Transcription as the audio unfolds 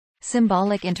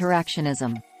Symbolic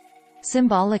interactionism.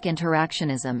 Symbolic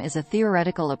interactionism is a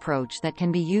theoretical approach that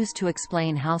can be used to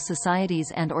explain how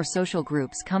societies and/or social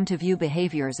groups come to view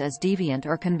behaviors as deviant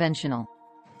or conventional.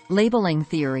 Labeling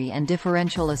theory and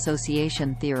differential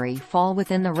association theory fall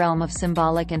within the realm of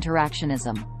symbolic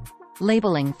interactionism.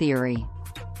 Labeling theory.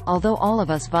 Although all of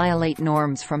us violate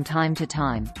norms from time to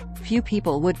time, few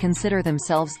people would consider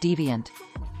themselves deviant.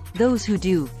 Those who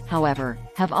do, however,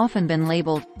 have often been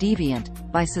labeled deviant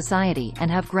by society and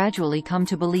have gradually come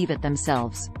to believe it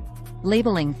themselves.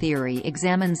 Labeling theory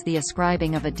examines the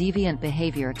ascribing of a deviant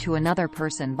behavior to another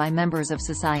person by members of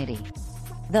society.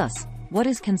 Thus, what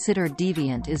is considered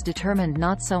deviant is determined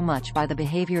not so much by the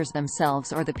behaviors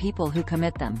themselves or the people who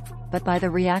commit them, but by the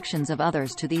reactions of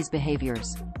others to these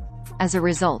behaviors. As a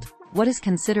result, what is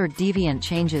considered deviant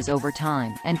changes over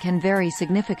time and can vary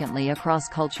significantly across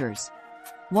cultures.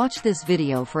 Watch this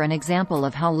video for an example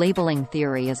of how labeling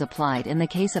theory is applied in the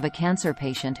case of a cancer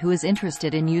patient who is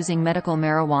interested in using medical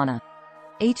marijuana.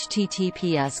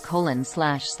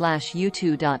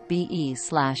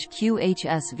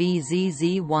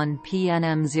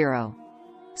 https://youtube.be/qhsvzz1pnm0.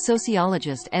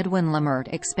 Sociologist Edwin Lamert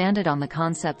expanded on the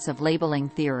concepts of labeling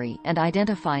theory and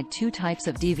identified two types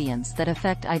of deviance that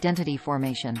affect identity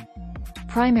formation.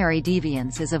 Primary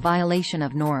deviance is a violation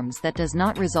of norms that does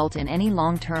not result in any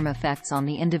long-term effects on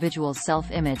the individual's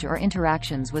self-image or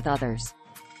interactions with others.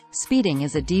 Speeding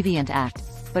is a deviant act,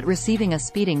 but receiving a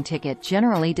speeding ticket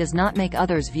generally does not make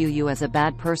others view you as a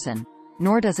bad person,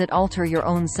 nor does it alter your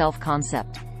own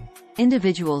self-concept.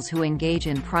 Individuals who engage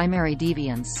in primary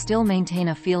deviance still maintain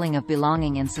a feeling of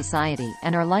belonging in society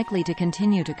and are likely to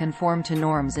continue to conform to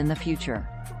norms in the future.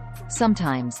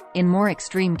 Sometimes, in more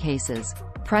extreme cases,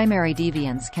 primary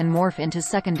deviance can morph into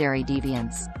secondary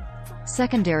deviance.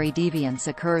 Secondary deviance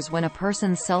occurs when a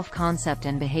person's self-concept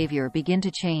and behavior begin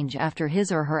to change after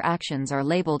his or her actions are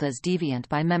labeled as deviant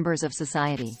by members of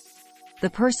society. The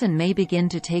person may begin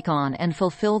to take on and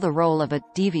fulfill the role of a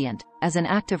deviant as an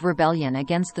act of rebellion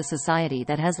against the society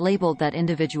that has labeled that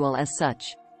individual as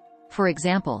such. For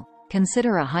example,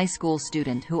 consider a high school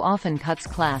student who often cuts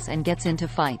class and gets into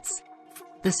fights.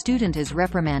 The student is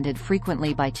reprimanded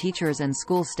frequently by teachers and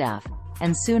school staff,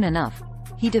 and soon enough,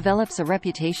 he develops a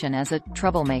reputation as a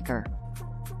troublemaker.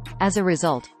 As a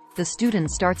result, the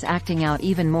student starts acting out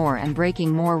even more and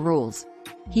breaking more rules.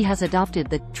 He has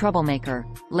adopted the troublemaker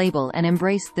label and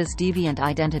embraced this deviant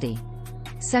identity.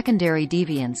 Secondary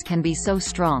deviance can be so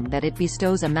strong that it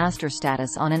bestows a master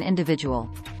status on an individual.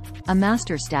 A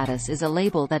master status is a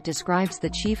label that describes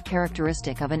the chief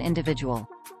characteristic of an individual.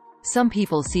 Some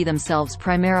people see themselves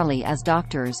primarily as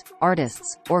doctors,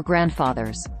 artists, or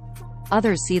grandfathers.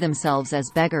 Others see themselves as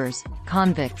beggars,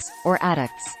 convicts, or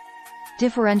addicts.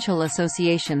 Differential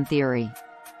association theory.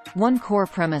 One core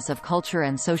premise of culture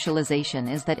and socialization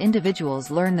is that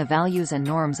individuals learn the values and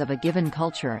norms of a given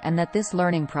culture and that this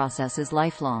learning process is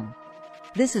lifelong.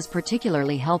 This is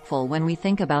particularly helpful when we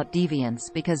think about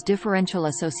deviance because differential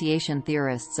association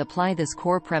theorists apply this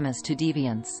core premise to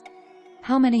deviance.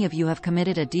 How many of you have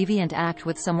committed a deviant act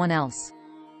with someone else?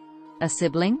 A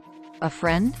sibling? A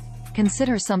friend?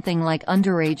 Consider something like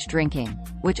underage drinking,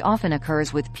 which often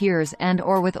occurs with peers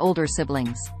and/or with older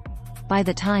siblings. By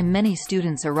the time many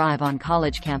students arrive on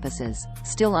college campuses,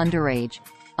 still underage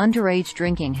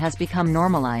drinking has become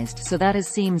normalized so that it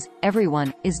seems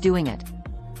everyone is doing it.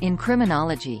 In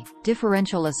criminology,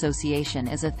 differential association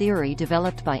is a theory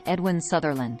developed by Edwin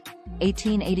Sutherland,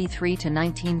 1883 to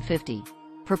 1950,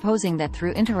 proposing that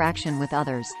through interaction with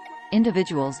others,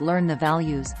 individuals learn the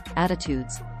values,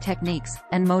 attitudes, techniques,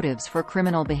 and motives for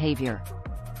criminal behavior.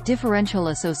 Differential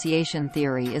association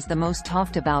theory is the most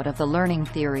talked about of the learning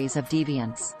theories of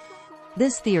deviance.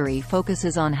 This theory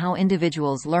focuses on how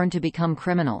individuals learn to become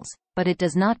criminals, but it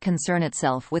does not concern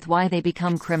itself with why they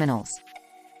become criminals.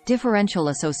 Differential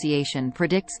association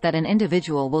predicts that an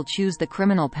individual will choose the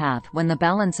criminal path when the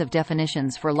balance of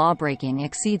definitions for lawbreaking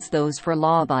exceeds those for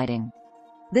law-abiding.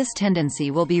 This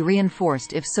tendency will be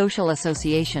reinforced if social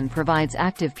association provides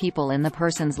active people in the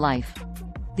person's life.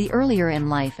 The earlier in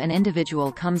life an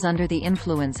individual comes under the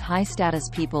influence high-status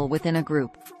people within a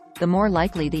group, the more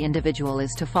likely the individual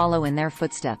is to follow in their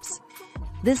footsteps.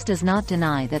 This does not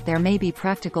deny that there may be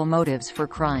practical motives for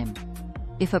crime.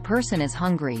 If a person is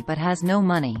hungry but has no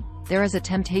money, there is a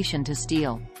temptation to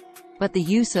steal. But the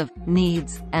use of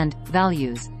needs and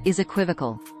values is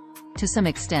equivocal. To some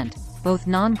extent, both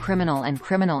non-criminal and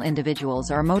criminal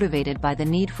individuals are motivated by the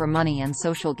need for money and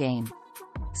social gain.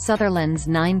 Sutherland's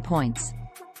 9 points.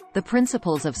 The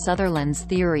principles of Sutherland's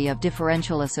theory of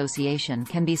differential association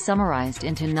can be summarized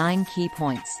into 9 key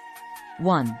points.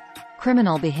 1.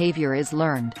 Criminal behavior is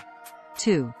learned.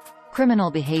 2.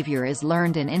 Criminal behavior is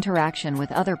learned in interaction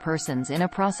with other persons in a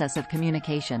process of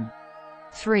communication.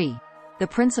 3. The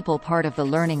principal part of the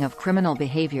learning of criminal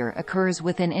behavior occurs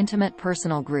within intimate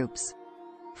personal groups.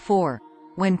 4.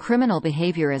 When criminal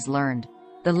behavior is learned,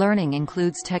 the learning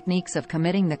includes techniques of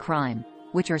committing the crime,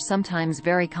 which are sometimes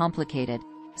very complicated,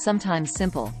 sometimes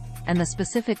simple, and the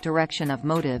specific direction of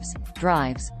motives,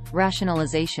 drives,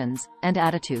 rationalizations, and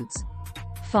attitudes.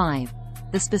 5.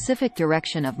 The specific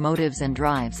direction of motives and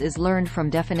drives is learned from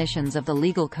definitions of the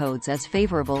legal codes as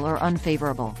favorable or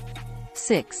unfavorable.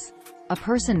 6. A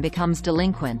person becomes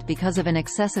delinquent because of an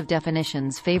excess of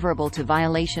definitions favorable to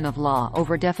violation of law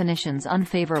over definitions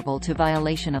unfavorable to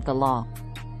violation of the law.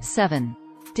 7.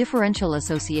 Differential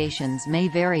associations may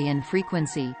vary in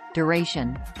frequency,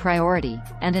 duration, priority,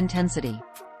 and intensity.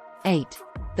 8.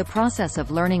 The process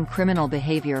of learning criminal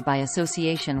behavior by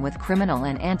association with criminal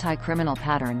and anti-criminal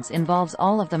patterns involves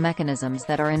all of the mechanisms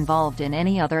that are involved in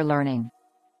any other learning.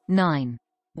 9.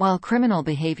 While criminal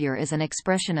behavior is an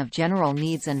expression of general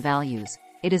needs and values,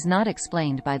 it is not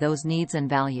explained by those needs and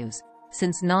values,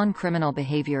 since non-criminal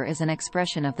behavior is an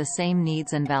expression of the same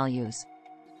needs and values.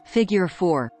 Figure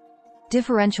 4.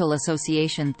 Differential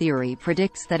association theory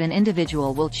predicts that an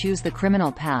individual will choose the criminal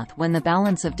path when the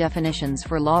balance of definitions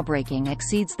for lawbreaking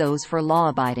exceeds those for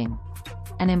law-abiding.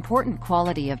 An important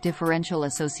quality of differential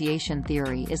association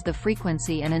theory is the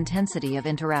frequency and intensity of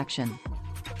interaction.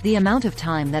 The amount of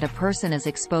time that a person is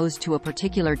exposed to a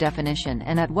particular definition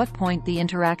and at what point the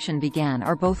interaction began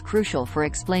are both crucial for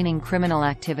explaining criminal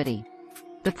activity.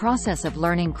 The process of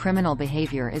learning criminal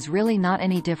behavior is really not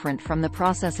any different from the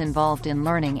process involved in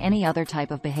learning any other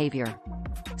type of behavior.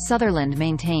 Sutherland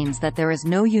maintains that there is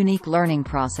no unique learning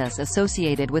process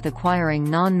associated with acquiring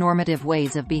non-normative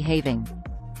ways of behaving.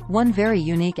 One very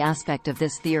unique aspect of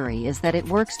this theory is that it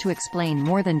works to explain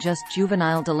more than just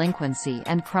juvenile delinquency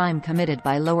and crime committed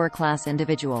by lower-class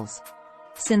individuals.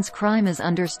 Since crime is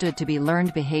understood to be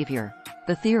learned behavior,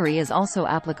 the theory is also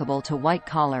applicable to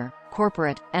white-collar,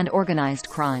 corporate, and organized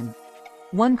crime.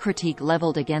 One critique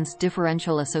leveled against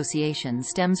differential association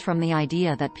stems from the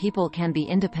idea that people can be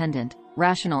independent,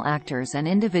 rational actors and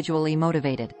individually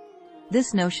motivated.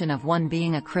 This notion of one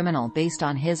being a criminal based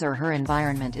on his or her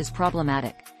environment is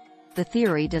problematic. The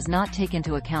theory does not take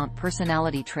into account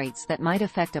personality traits that might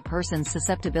affect a person's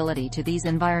susceptibility to these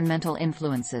environmental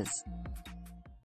influences.